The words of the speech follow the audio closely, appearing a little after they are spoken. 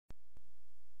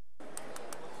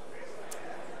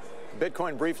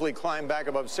Bitcoin briefly climbed back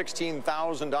above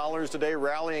 $16,000 today,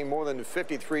 rallying more than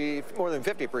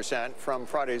 50% from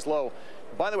Friday's low.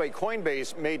 By the way,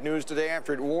 Coinbase made news today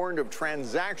after it warned of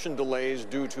transaction delays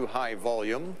due to high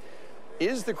volume.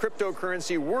 Is the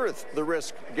cryptocurrency worth the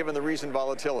risk given the recent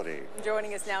volatility?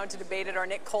 Joining us now to debate it are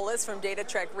Nick Colas from Data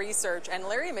Trek Research and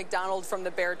Larry McDonald from the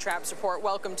Bear Traps Report.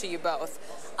 Welcome to you both.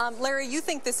 Larry, you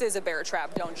think this is a bear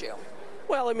trap, don't you?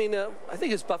 Well, I mean, I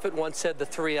think as Buffett once said, the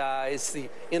three I's, the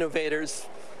innovators,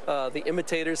 the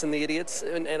imitators, and the idiots.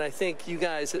 And I think you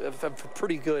guys have a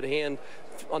pretty good hand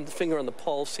on the finger on the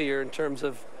pulse here in terms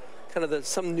of kind of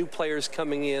some new players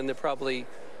coming in. They're probably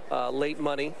late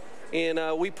money.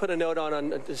 And we put a note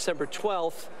on December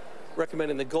 12th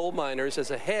recommending the gold miners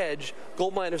as a hedge.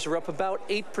 Gold miners are up about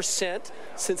 8%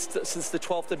 since the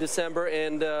 12th of December,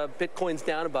 and Bitcoin's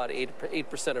down about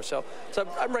 8% or so. So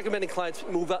I'm recommending clients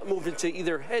move into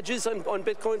either hedges on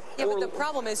Bitcoin. Yeah, but the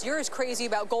problem is you're as crazy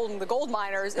about gold and the gold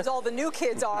miners as all the new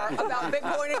kids are about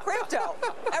Bitcoin and crypto.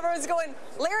 Everyone's going,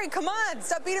 Larry, come on,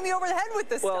 stop beating me over the head with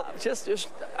this stuff.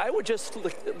 I would just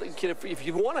look, if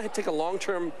you want to take a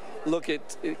long-term look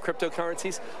at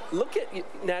cryptocurrencies, look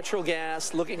at natural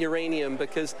gas, look at uranium,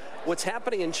 because what's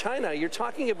happening in China, you're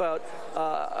talking about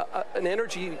an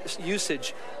energy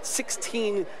usage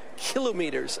 16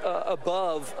 kilometers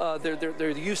above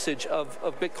their usage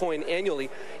of Bitcoin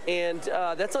annually, and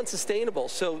that's unsustainable.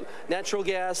 So natural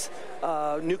gas,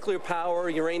 nuclear power,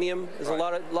 uranium, there's a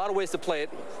lot of ways to play it.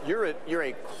 You're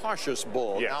a cautious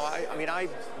bull. Yes. Now,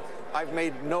 I've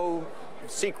made no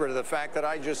secret of the fact that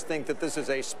I just think that this is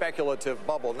a speculative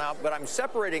bubble now, but I'm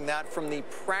separating that from the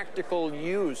practical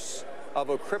use of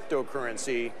a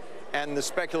cryptocurrency and the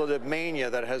speculative mania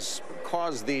that has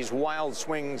caused these wild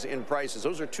swings in prices.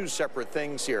 Those are two separate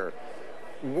things here.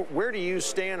 Where do you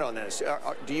stand on this?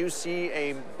 Do you see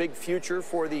a big future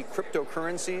for the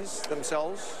cryptocurrencies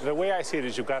themselves? The way I see it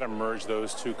is you've got to merge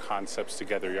those two concepts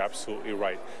together. You're absolutely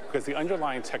right. Because the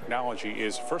underlying technology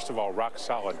is, first of all, rock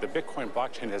solid. The Bitcoin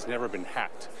blockchain has never been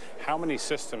hacked. How many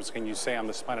systems can you say on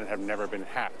this planet have never been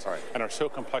hacked and are so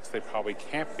complex they probably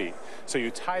can't be? So you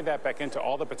tie that back into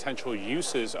all the potential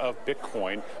uses of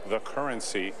Bitcoin, the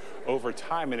currency, over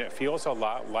time, and it feels a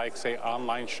lot like, say,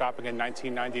 online shopping in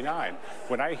 1999.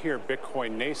 When I hear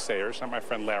Bitcoin naysayers, not my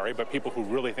friend Larry, but people who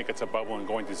really think it's a bubble and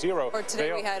going to zero. Or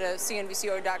today we had a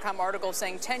CNBC.com article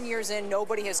saying 10 years in,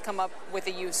 nobody has come up with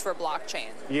a use for blockchain.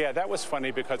 Yeah, that was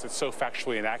funny because it's so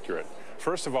factually inaccurate.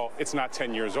 First of all, it's not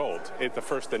 10 years old. The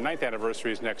 9th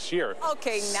anniversary is next year.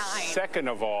 Okay, 9. Second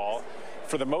of all,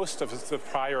 for the most of the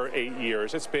prior 8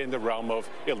 years, it's been the realm of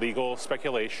illegal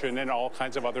speculation and all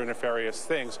kinds of other nefarious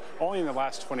things. Only in the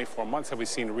last 24 months have we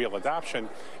seen real adoption.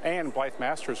 And Blythe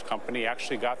Masters Company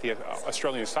actually got the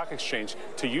Australian Stock Exchange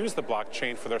to use the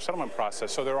blockchain for their settlement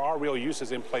process. So there are real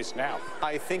uses in place now.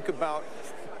 I think about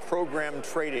program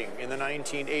trading in the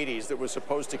 1980s that was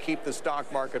supposed to keep the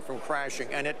stock market from crashing,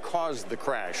 and it caused the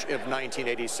crash of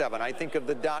 1987. I think of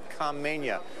the dot-com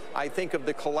mania. I think of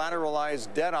the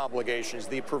collateralized debt obligations,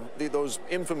 those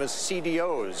infamous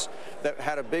CDOs that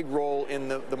had a big role in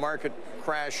the market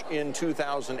crash in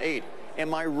 2008.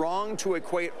 Am I wrong to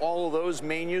equate all of those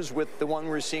manias with the one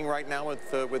we're seeing right now with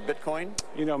Bitcoin?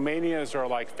 You know, manias are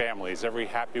like families. Every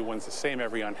happy one's the same,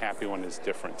 every unhappy one is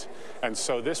different. And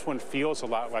so this one feels a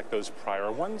lot like those prior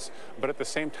ones, but at the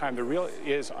same time, there really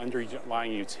is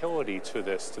underlying utility to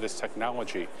this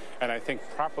technology. And I think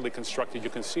properly constructed, you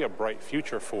can see a bright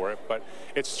future for it, but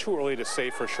it's too early to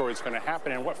say for sure it's going to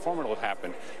happen and what form it will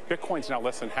happen. Bitcoin's now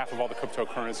less than half of all the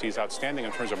cryptocurrencies outstanding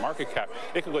in terms of market cap.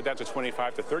 It could go down to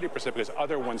 25 to 30% because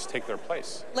other ones take their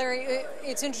place. Larry,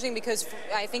 it's interesting because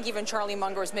I think even Charlie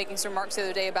Munger was making some remarks the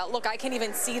other day about, look, I can't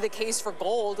even see the case for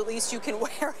gold. At least you can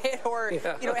wear it, or you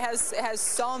know, it has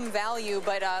some value,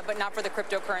 but not for the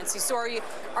cryptocurrency. So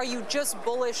are you just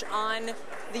bullish on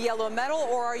the yellow metal,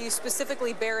 or are you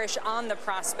specifically bearish on the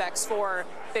prospects for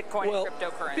Bitcoin and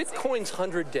cryptocurrency? Bitcoin's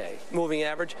 100-day moving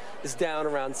average is down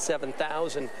around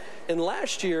 7,000, and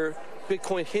last year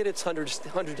Bitcoin hit its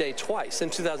 100-day twice in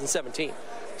 2017.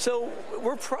 So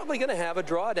we're probably going to have a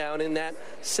drawdown in that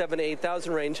 7,000 to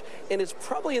 8,000 range, and it's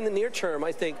probably in the near term,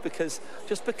 I think, because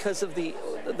of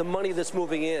the money that's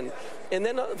moving in. And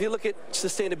then if you look at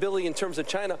sustainability in terms of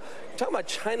China, talking about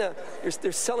China,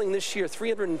 they're selling this year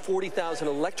 340,000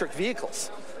 electric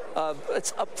vehicles.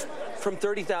 It's up from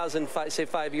 30,000, say,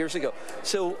 5 years ago.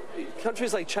 So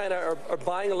countries like China are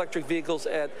buying electric vehicles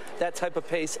at that type of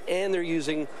pace, and they're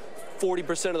using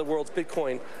 40% of the world's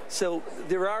Bitcoin. So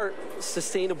there are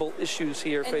sustainable issues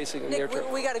here facing in the near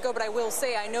term. We got to go, but I will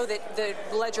say I know that the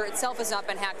ledger itself has not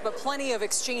been hacked, but plenty of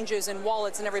exchanges and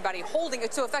wallets and everybody holding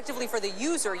it. So effectively for the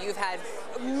user, you've had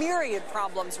myriad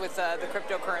problems with the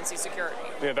cryptocurrency security.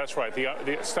 Yeah, that's right.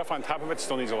 The stuff on top of it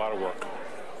still needs a lot of work.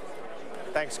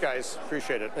 Thanks, guys.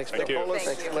 Appreciate it. Thanks, Thank you.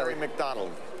 Thank you. Larry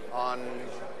McDonald on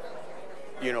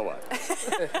you know what.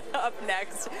 Up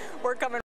next, we're coming